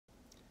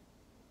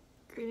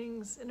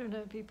Greetings,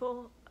 internet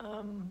people.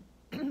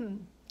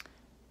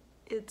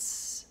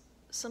 It's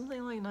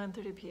something like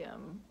 9:30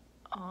 p.m.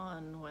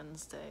 on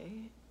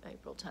Wednesday,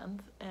 April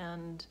 10th,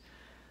 and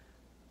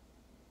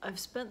I've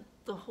spent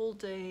the whole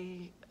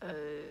day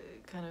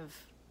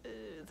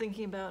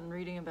thinking about and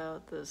reading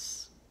about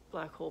this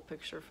black hole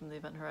picture from the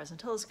Event Horizon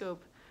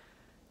Telescope,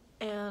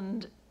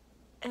 and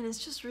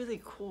it's just really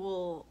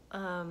cool,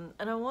 and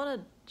I want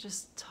to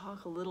just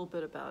talk a little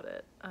bit about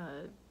it,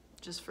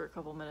 just for a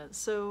couple minutes.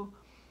 So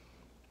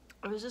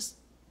I was just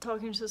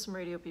talking to some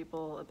radio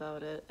people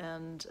about it,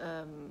 and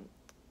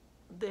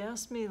they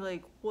asked me,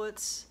 like,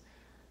 what's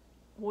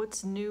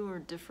new or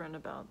different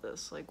about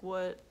this? Like,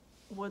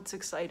 what's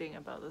exciting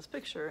about this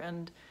picture?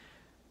 And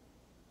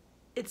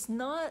it's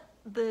not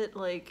that,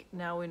 like,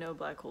 now we know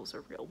black holes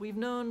are real. We've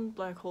known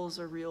black holes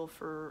are real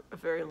for a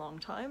very long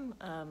time.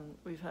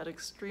 We've had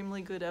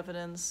extremely good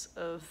evidence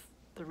of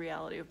the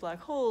reality of black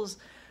holes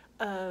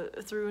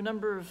through a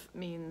number of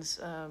means.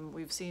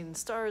 We've seen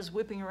stars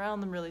whipping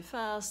around them really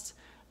fast.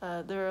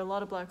 There are a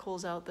lot of black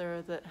holes out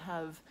there that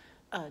have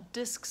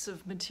disks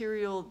of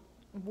material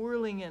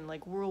whirling in,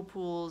 like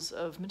whirlpools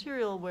of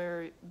material,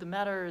 where the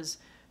matter is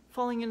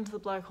falling into the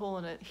black hole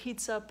and it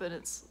heats up and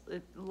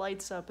it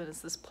lights up and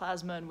it's this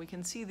plasma, and we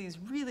can see these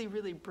really,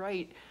 really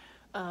bright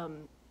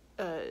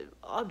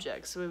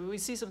objects. So we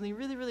see something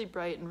really, really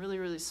bright and really,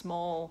 really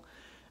small,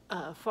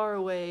 far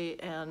away,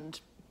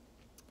 and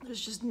there's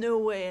just no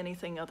way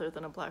anything other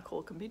than a black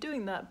hole can be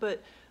doing that.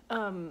 But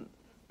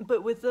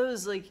with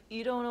those, like,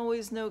 you don't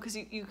always know, because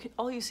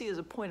all you see is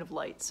a point of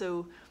light.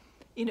 So,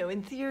 you know,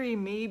 in theory,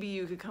 maybe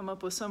you could come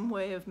up with some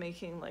way of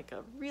making like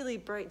a really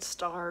bright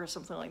star or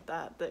something like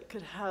that that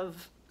could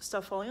have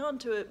stuff falling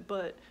onto it,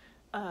 but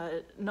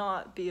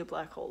not be a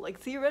black hole. Like,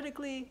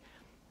 theoretically,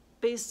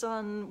 based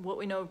on what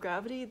we know of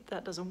gravity,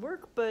 that doesn't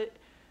work, but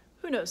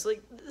who knows?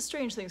 Like,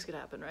 strange things could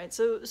happen, right?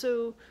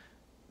 So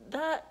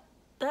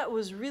that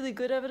was really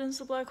good evidence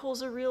that black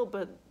holes are real,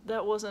 but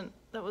that wasn't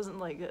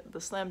like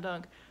the slam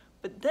dunk.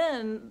 But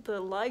then the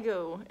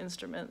LIGO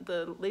instrument,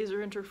 the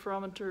Laser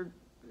Interferometry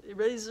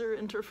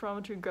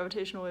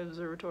Gravitational Wave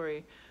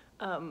Observatory,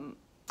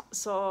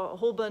 saw a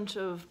whole bunch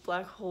of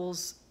black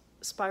holes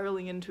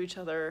spiraling into each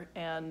other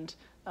and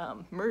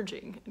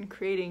merging and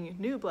creating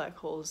new black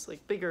holes,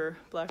 like bigger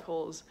black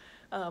holes,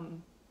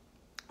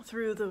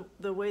 through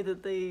the way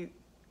that they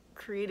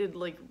created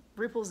like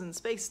ripples in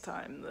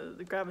space-time,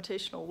 the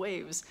gravitational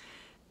waves.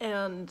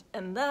 And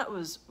that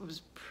was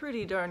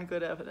pretty darn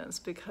good evidence,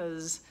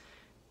 because,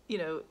 you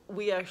know,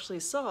 we actually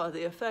saw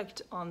the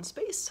effect on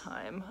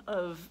space-time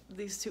of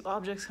these two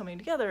objects coming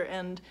together,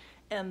 and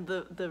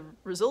the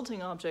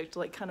resulting object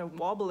like kind of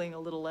wobbling a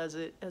little as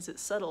it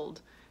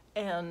settled,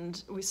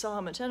 and we saw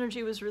how much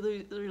energy was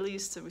really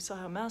released, and we saw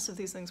how massive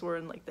these things were,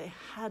 and like they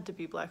had to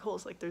be black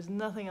holes. Like, there's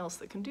nothing else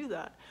that can do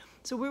that.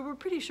 So we were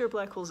pretty sure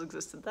black holes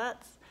existed.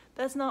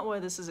 That's not why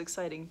this is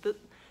exciting.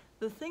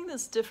 The thing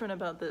that's different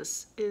about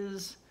this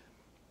is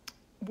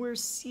we're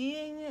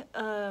seeing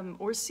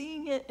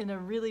it in a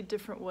really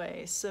different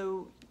way.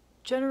 So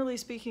generally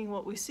speaking,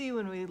 what we see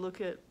when we look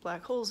at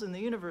black holes in the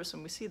universe,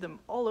 and we see them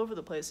all over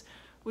the place,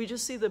 we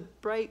just see the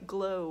bright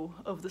glow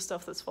of the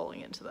stuff that's falling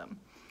into them.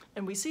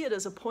 And we see it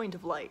as a point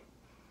of light,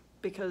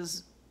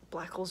 because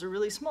black holes are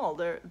really small.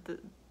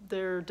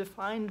 They're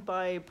defined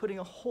by putting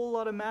a whole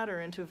lot of matter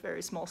into a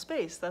very small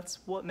space. That's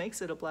what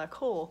makes it a black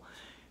hole.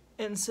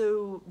 And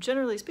so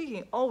generally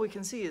speaking, all we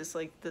can see is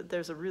like that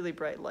there's a really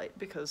bright light,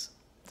 because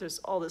there's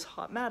all this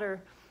hot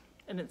matter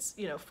and it's,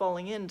 you know,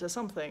 falling into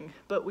something,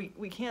 but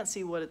we can't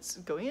see what it's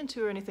going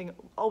into or anything.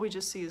 All we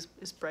just see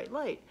is bright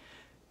light.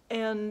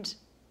 And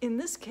in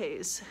this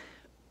case,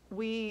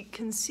 we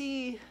can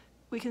see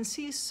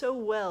so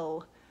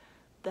well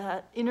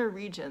that inner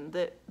region,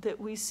 that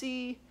we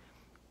see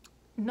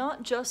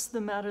not just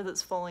the matter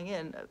that's falling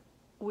in,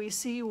 we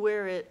see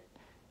where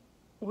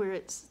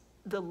it's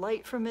the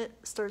light from it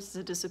starts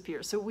to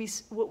disappear. So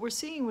what we're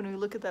seeing when we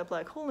look at that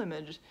black hole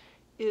image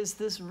is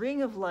this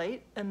ring of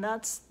light, and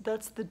that's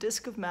the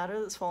disk of matter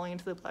that's falling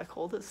into the black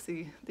hole. That's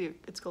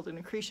it's called an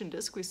accretion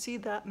disk. We see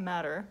that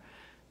matter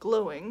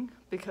glowing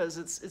because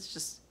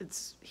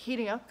it's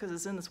heating up because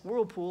it's in this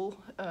whirlpool,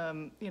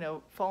 you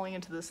know, falling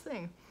into this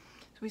thing.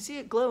 So we see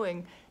it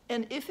glowing,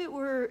 and if it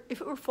were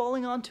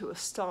falling onto a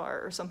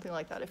star or something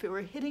like that, if it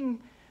were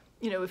hitting,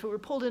 you know, if it were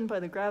pulled in by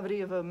the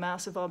gravity of a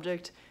massive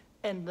object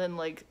and then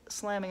like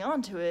slamming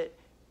onto it,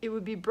 it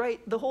would be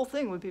bright. The whole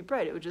thing would be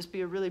bright. It would just be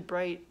a really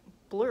bright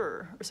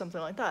blur or something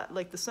like that.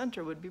 Like, the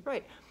center would be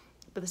bright,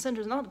 but the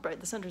center's not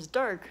bright. The center's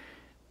dark,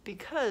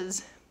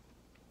 because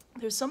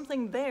there's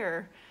something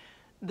there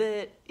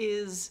that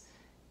is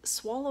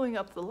swallowing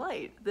up the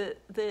light,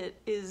 that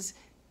is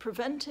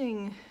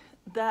preventing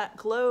that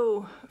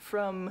glow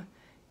from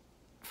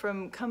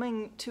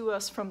coming to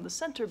us from the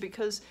center,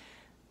 because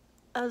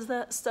as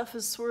that stuff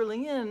is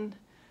swirling in,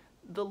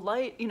 the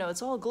light, you know,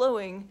 it's all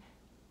glowing,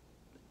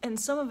 and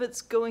some of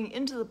it's going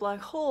into the black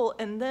hole,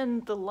 and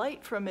then the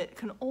light from it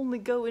can only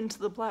go into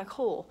the black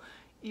hole.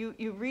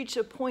 You reach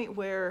a point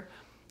where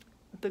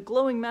the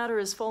glowing matter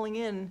is falling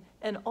in,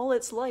 and all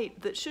its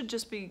light that should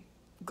just be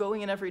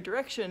going in every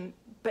direction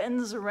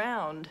bends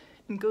around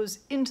and goes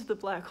into the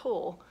black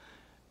hole.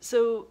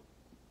 So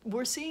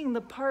we're seeing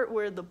the part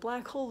where the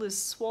black hole is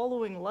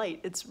swallowing light.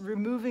 It's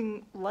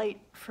removing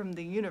light from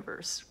the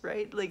universe,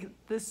 right? Like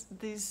this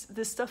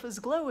stuff is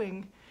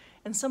glowing,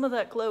 and some of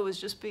that glow is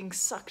just being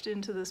sucked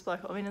into this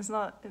black hole. I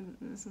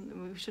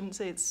mean, we shouldn't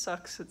say it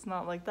sucks. It's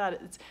not like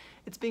that.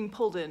 It's being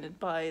pulled in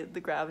by the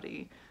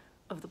gravity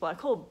of the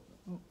black hole,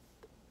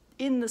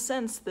 in the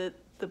sense that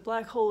the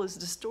black hole is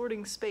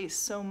distorting space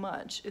so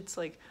much. It's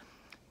like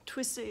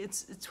twisting.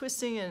 It's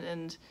twisting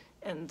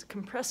and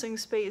compressing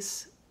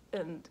space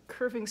and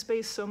curving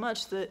space so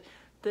much that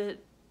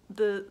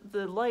the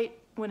light,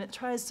 when it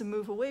tries to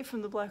move away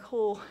from the black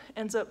hole,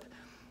 ends up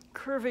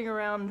curving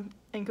around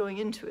and going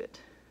into it.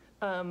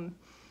 And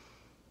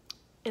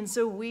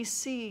so we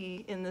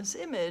see in this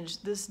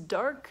image this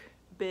dark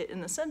bit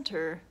in the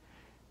center,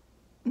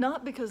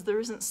 not because there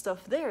isn't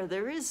stuff there.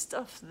 There is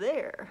stuff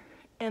there,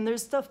 and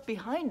there's stuff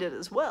behind it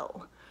as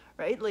well,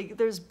 right? Like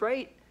there's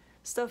bright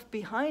stuff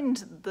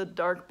behind the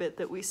dark bit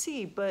that we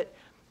see, but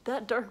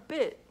that dark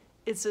bit,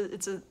 it's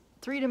a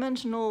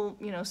three-dimensional,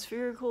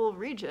 spherical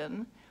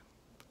region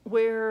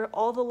where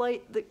all the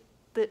light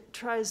that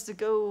tries to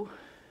go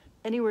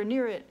anywhere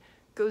near it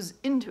goes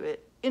into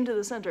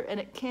the center, and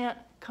it can't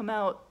come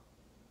out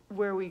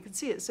where we can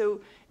see it.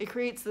 So it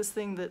creates this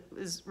thing that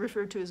is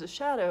referred to as a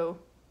shadow.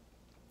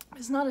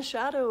 It's not a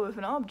shadow of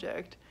an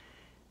object.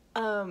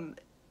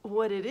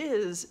 What it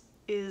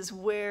is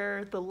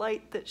where the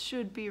light that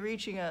should be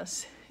reaching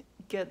us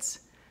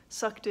gets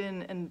sucked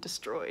in and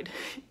destroyed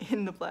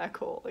in the black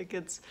hole. It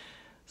gets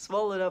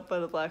swallowed up by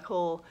the black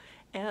hole,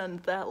 and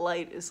that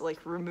light is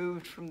like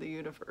removed from the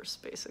universe,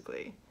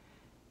 basically.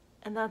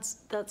 And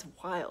that's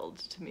wild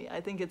to me. I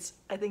think it's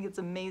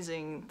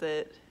amazing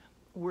that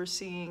we're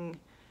seeing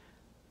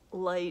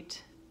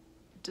light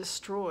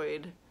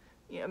destroyed.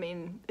 I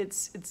mean,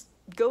 it's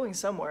going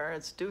somewhere.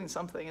 It's doing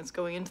something. It's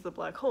going into the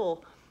black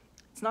hole.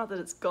 It's not that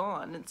it's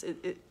gone.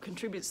 It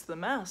contributes to the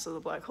mass of the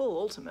black hole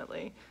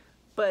ultimately,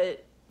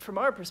 but from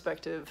our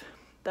perspective,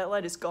 that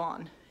light is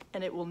gone,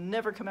 and it will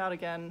never come out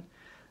again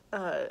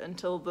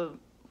until the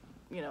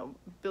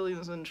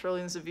billions and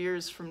trillions of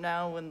years from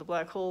now, when the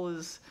black hole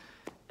is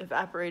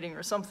evaporating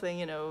or something.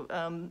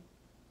 But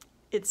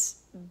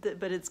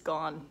it's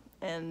gone,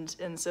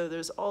 and so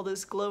there's all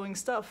this glowing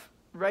stuff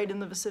right in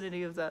the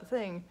vicinity of that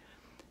thing,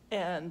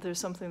 and there's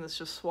something that's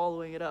just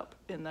swallowing it up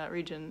in that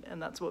region,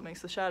 and that's what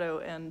makes the shadow.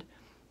 And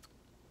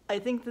I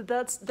think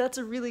that's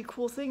a really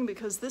cool thing,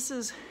 because this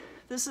is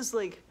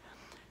like,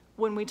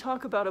 when we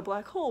talk about a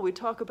black hole, we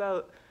talk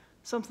about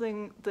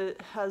something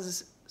that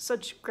has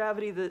such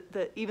gravity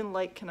that even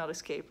light cannot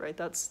escape, right?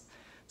 That's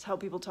how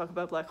people talk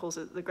about black holes.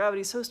 The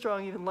gravity is so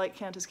strong, even light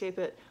can't escape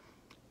it.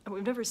 And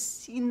we've never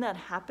seen that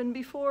happen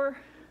before,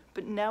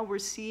 but now we're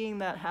seeing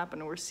that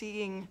happen. We're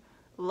seeing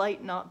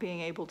light not being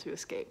able to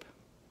escape.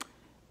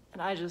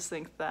 And I just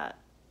think that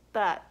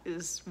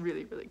is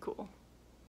really, really cool.